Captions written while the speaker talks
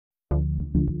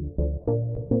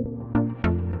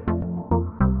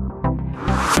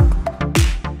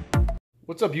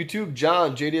What's up YouTube?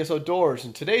 John, JDS Outdoors.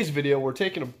 In today's video we're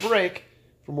taking a break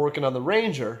from working on the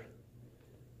Ranger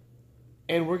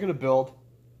and we're going to build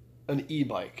an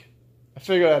e-bike. I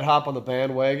figured I'd hop on the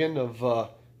bandwagon of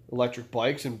electric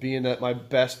bikes, and being that my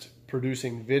best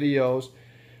producing videos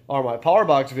are my power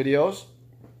box videos,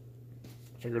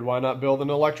 I figured why not build an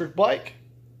electric bike?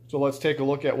 So let's take a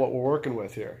look at what we're working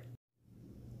with here.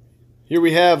 Here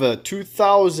we have a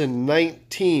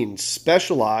 2019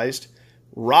 Specialized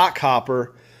rock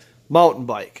hopper mountain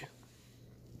bike.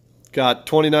 Got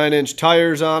 29-inch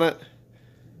tires on it.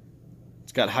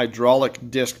 It's got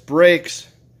hydraulic disc brakes,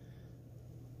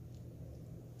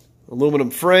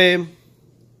 aluminum frame.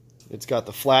 It's got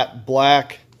the flat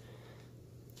black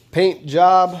paint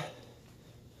job.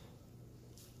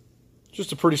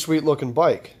 Just a pretty sweet looking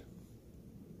bike.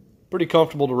 Pretty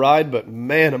comfortable to ride, but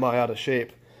man, am I out of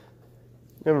shape.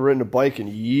 Never ridden a bike in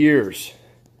years.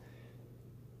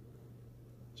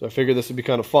 So I figured this would be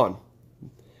kind of fun.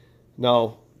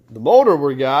 Now, the motor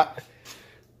we got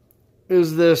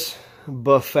is this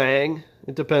bafang.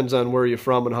 It depends on where you're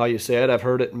from and how you say it. I've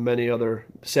heard it in many other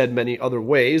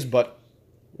ways, but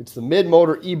it's the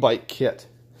mid-motor e-bike kit.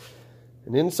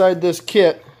 And inside this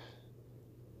kit,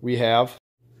 we have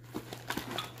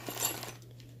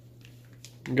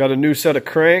got a new set of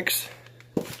cranks.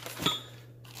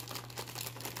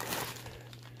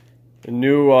 A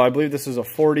new, I believe this is a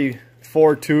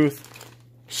 44-tooth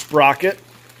sprocket.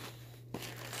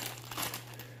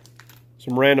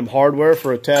 Some random hardware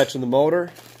for attaching the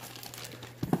motor.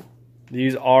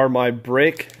 These are my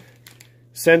brake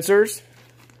sensors,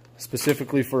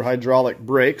 specifically for hydraulic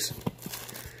brakes.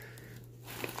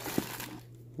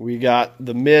 We got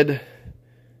the mid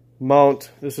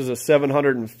mount. This is a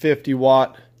 750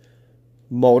 watt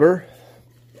motor.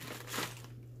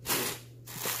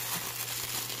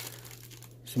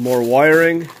 Some more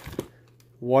wiring.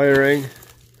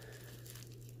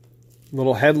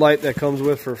 Little headlight that comes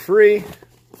with for free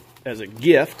as a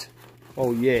gift.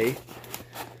 Oh yay.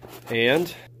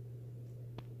 And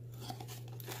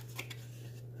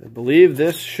I believe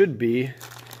this should be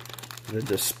the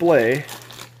display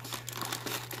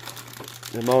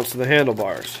that mounts to the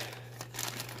handlebars.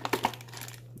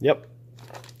 Yep,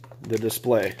 the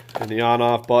display and the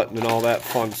on-off button and all that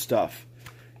fun stuff.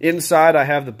 Inside I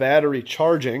have the battery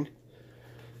charging,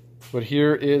 but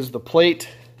here is the plate,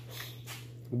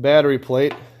 the battery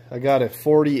plate. I got a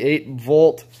 48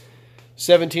 volt,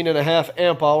 17.5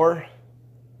 amp hour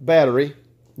battery,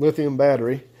 lithium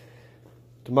battery,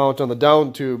 to mount on the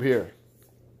down tube here.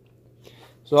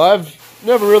 So I've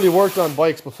never really worked on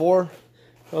bikes before,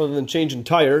 other than changing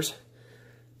tires.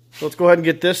 So let's go ahead and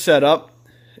get this set up.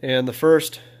 And the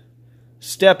first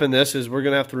step in this is we're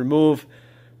going to have to remove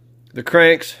the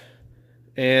cranks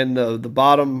and the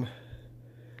bottom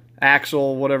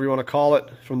axle, whatever you want to call it,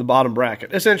 from the bottom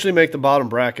bracket. Essentially make the bottom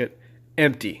bracket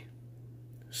empty.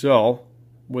 So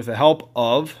with the help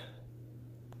of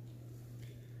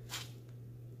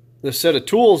this set of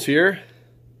tools here,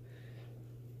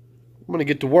 I'm going to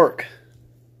get to work.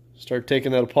 Start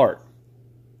taking that apart.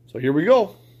 So here we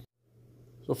go.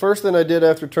 So first thing I did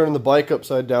after turning the bike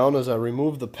upside down is I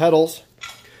removed the pedals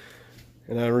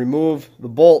and I removed the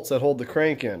bolts that hold the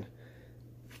crank in.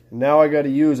 And now I got to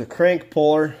use a crank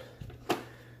puller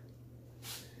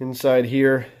inside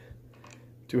here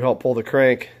to help pull the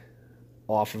crank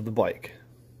off of the bike.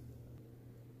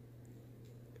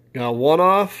 Got one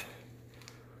off,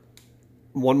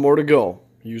 one more to go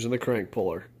using the crank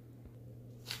puller.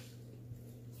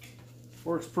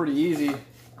 Works pretty easy. You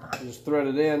just thread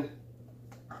it in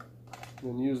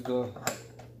and use the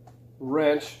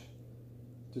wrench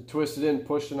to twist it in,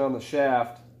 push it on the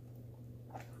shaft,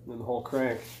 and then the whole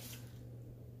crank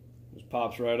just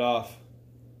pops right off.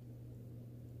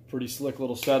 Pretty slick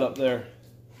little setup there.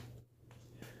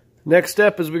 Next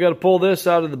step is we got to pull this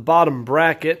out of the bottom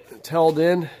bracket. It's held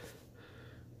in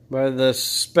by this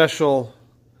special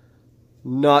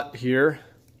nut here.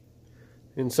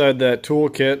 Inside that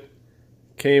toolkit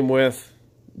came with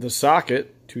the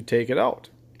socket to take it out.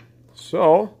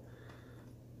 So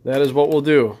that is what we'll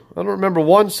do. I don't remember,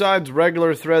 one side's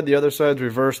regular thread, the other side's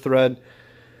reverse thread.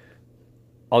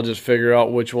 I'll just figure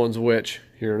out which one's which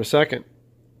here in a second.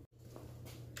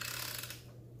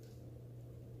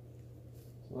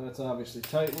 So that's obviously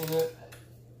tightening it.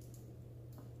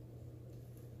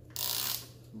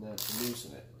 And that's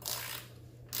loosening it.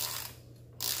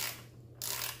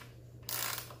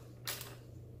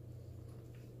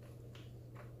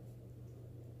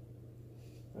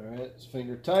 Alright, it's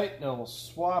finger tight. Now we'll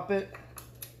swap it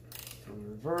for the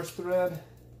reverse thread.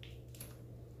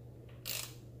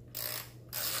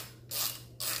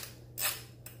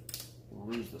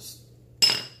 We'll use this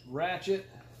ratchet,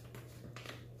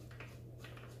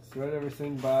 thread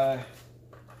everything by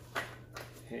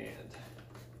hand.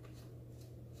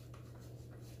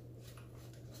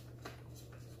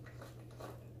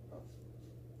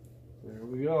 There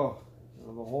we go.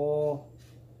 Now the whole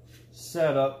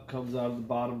setup comes out of the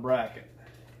bottom bracket.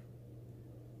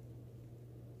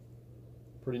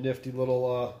 Pretty nifty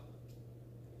little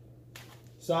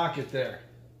socket there.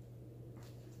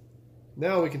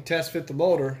 Now we can test fit the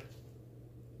motor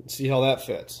and see how that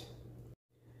fits.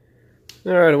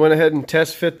 Alright, I went ahead and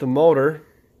test fit the motor.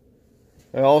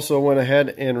 I also went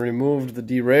ahead and removed the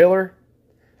derailleur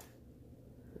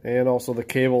and also the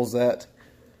cables that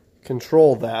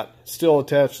control that. Still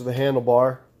attached to the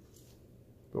handlebar,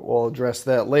 but we'll address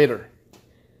that later.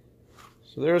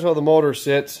 So there's how the motor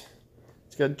sits.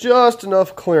 It's got just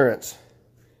enough clearance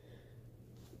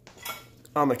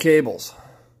on the cables.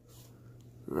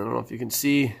 I don't know if you can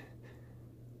see,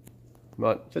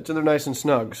 but fits in there nice and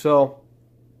snug. So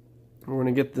we're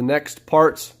going to get the next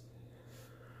parts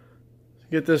to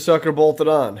get this sucker bolted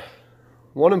on.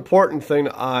 One important thing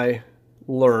I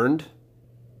learned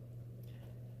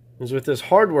is with this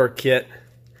hardware kit,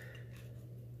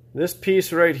 this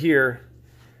piece right here,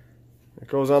 it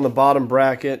goes on the bottom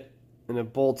bracket and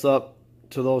it bolts up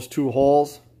to those two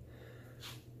holes.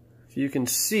 If you can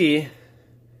see,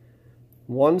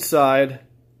 one side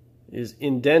is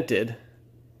indented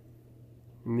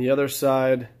and the other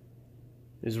side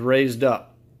is raised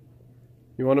up.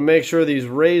 You want to make sure these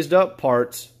raised up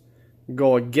parts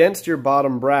go against your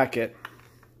bottom bracket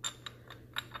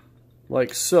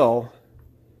like so.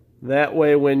 That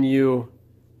way when you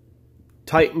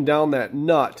tighten down that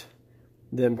nut,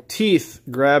 them teeth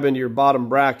grab into your bottom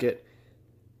bracket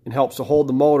and helps to hold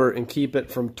the motor and keep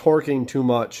it from torquing too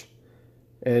much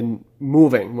and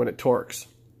moving when it torques.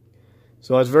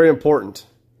 So it's very important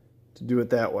to do it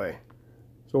that way.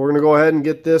 So we're going to go ahead and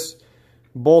get this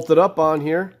bolted up on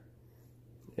here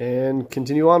and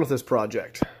continue on with this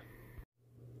project.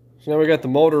 So now we got the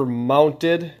motor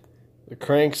mounted, the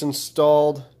cranks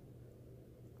installed,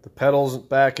 the pedals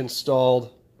back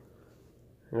installed,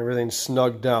 and everything's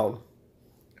snugged down.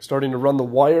 Starting to run the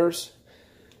wires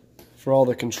for all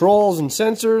the controls and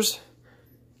sensors.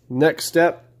 Next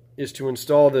step is to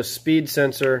install this speed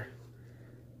sensor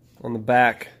on the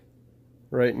back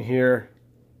right in here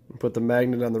and put the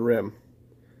magnet on the rim,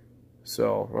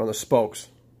 so or on the spokes.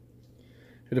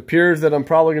 It appears that I'm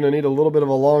probably going to need a little bit of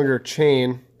a longer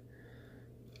chain,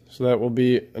 so that will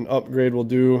be an upgrade we'll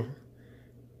do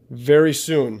very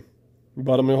soon.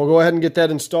 But I'm going to go ahead and get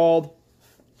that installed.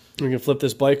 We can flip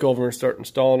this bike over and start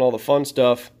installing all the fun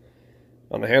stuff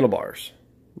on the handlebars.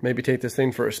 Maybe take this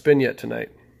thing for a spin yet tonight.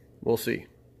 We'll see.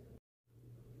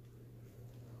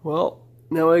 Well,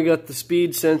 now I got the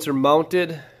speed sensor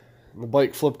mounted and the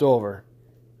bike flipped over.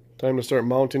 Time to start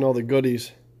mounting all the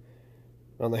goodies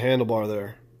on the handlebar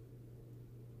there.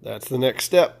 That's the next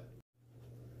step.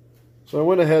 So I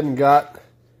went ahead and got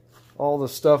all the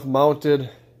stuff mounted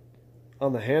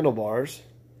on the handlebars.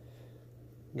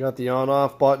 Got the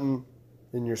on-off button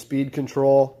in your speed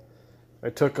control. I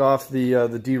took off the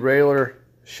derailleur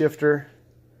shifter,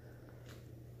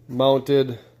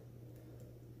 mounted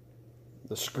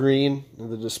the screen,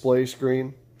 the display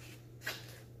screen,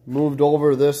 moved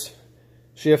over this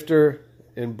shifter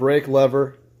and brake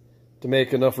lever to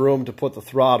make enough room to put the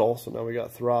throttle. So now we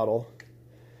got throttle.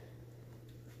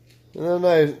 And then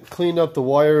I cleaned up the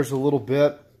wires a little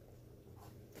bit.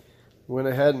 Went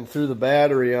ahead and threw the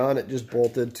battery on. It just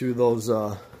bolted to those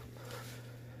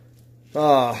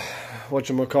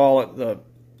whatchamacallit, the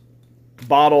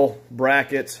bottle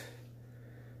brackets.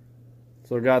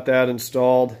 So I got that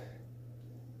installed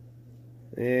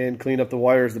and cleaned up the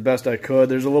wires the best I could.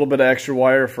 There's a little bit of extra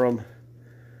wire from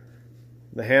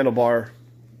the handlebar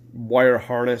wire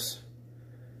harness,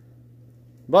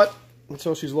 but that's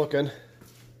how she's looking.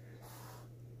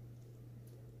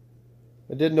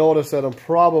 I did notice that I'm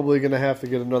probably going to have to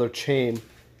get another chain,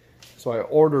 so I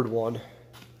ordered one,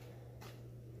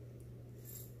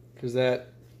 because that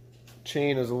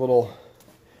chain is a little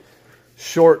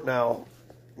short now.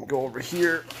 Go over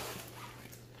here.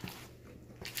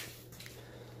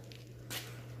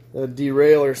 The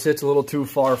derailleur sits a little too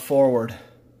far forward,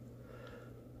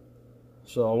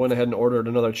 so I went ahead and ordered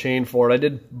another chain for it. I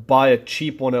did buy a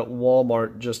cheap one at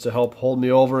Walmart just to help hold me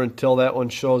over until that one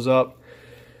shows up.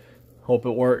 Hope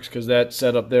it works, because that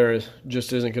setup there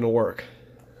just isn't going to work.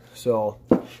 So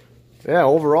yeah,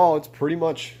 overall it's pretty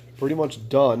much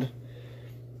done.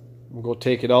 We'll go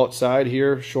take it outside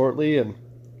here shortly and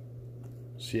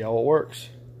see how it works.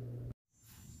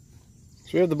 So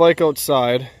we have the bike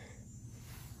outside,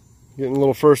 getting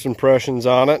little first impressions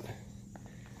on it.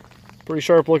 Pretty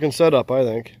sharp looking setup, I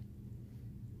think.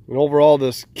 And overall,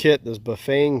 this kit, this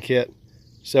Bafang kit,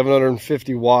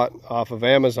 750 watt off of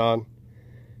Amazon,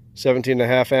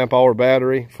 17.5 amp hour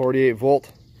battery, 48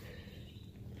 volt.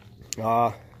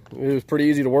 It was pretty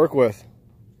easy to work with.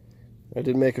 I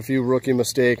did make a few rookie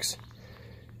mistakes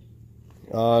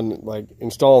on like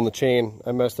installing the chain.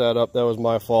 I messed that up. That was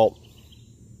my fault.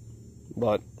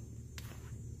 But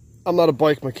I'm not a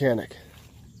bike mechanic.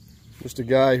 Just a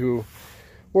guy who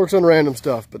works on random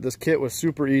stuff. But this kit was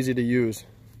super easy to use.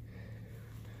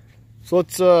 So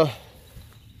let's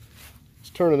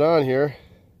turn it on here.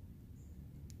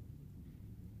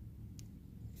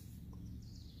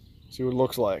 See what it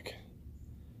looks like.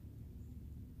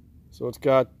 So it's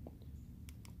got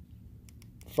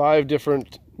 5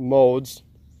 different modes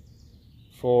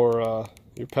for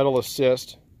your pedal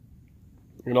assist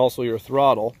and also your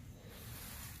throttle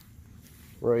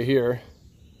right here.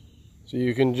 So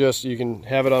you can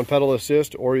have it on pedal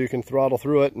assist, or you can throttle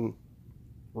through it and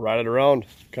ride it around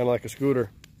kind of like a scooter.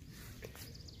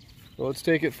 So let's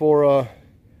take it for a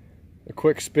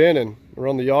quick spin and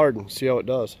around the yard and see how it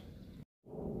does.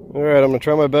 Alright, I'm going to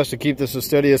try my best to keep this as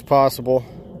steady as possible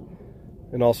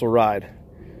and also ride.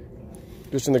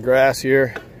 Just in the grass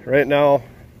here. Right now,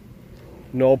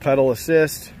 no pedal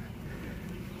assist.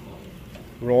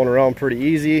 Rolling around pretty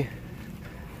easy.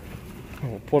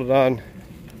 We'll put it on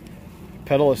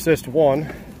pedal assist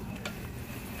 1.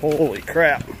 Holy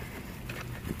crap.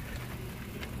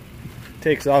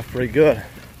 Takes off pretty good.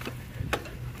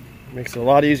 Makes it a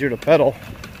lot easier to pedal.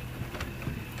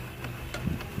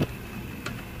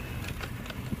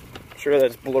 I'm sure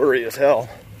that's blurry as hell.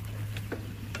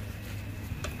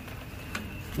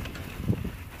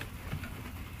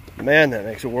 Man, that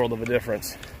makes a world of a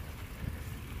difference.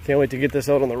 Can't wait to get this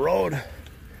out on the road.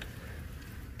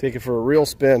 Take it for a real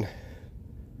spin.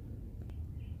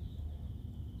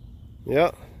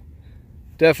 Yeah,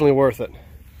 definitely worth it.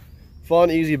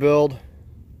 Fun, easy build.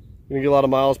 Gonna get a lot of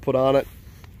miles put on it.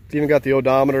 It's even got the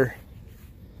odometer.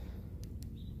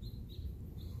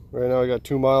 Right now I got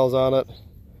 2 miles on it.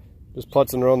 Just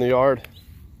putzing around the yard.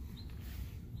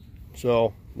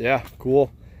 So yeah,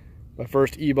 cool. My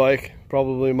first e-bike,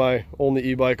 probably my only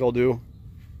e-bike I'll do,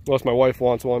 unless my wife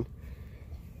wants one.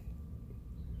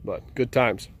 But good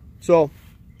times. So,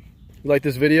 if you like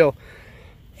this video,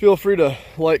 feel free to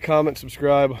like, comment,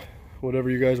 subscribe, whatever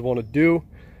you guys want to do.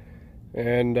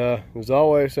 And as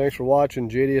always, thanks for watching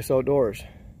JDS Outdoors.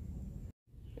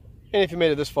 And if you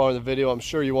made it this far in the video, I'm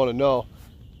sure you want to know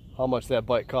how much that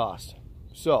bike cost.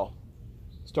 So,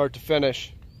 start to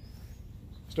finish,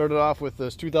 started off with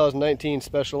this 2019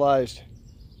 Specialized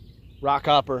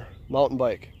Rockhopper mountain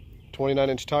bike.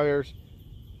 29-inch tires,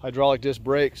 hydraulic disc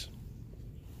brakes.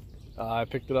 I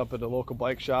picked it up at a local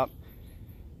bike shop.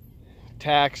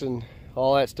 Tax and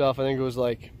all that stuff, I think it was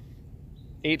like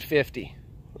 $8.50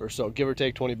 or so, give or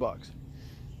take 20 bucks.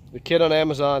 The kit on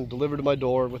Amazon, delivered to my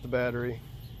door with the battery,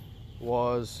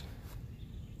 was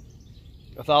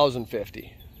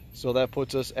 $1,050. So that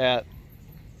puts us at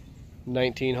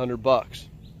 1,900 bucks.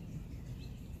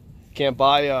 Can't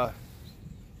buy a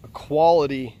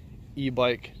quality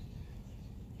e-bike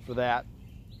for that.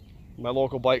 My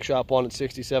local bike shop wanted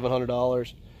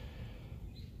 $6,700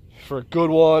 for a good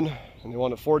one, and they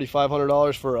wanted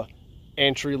 $4,500 for a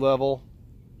entry level.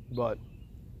 But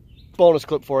bonus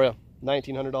clip for you,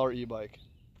 $1,900 e-bike.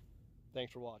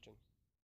 Thanks for watching.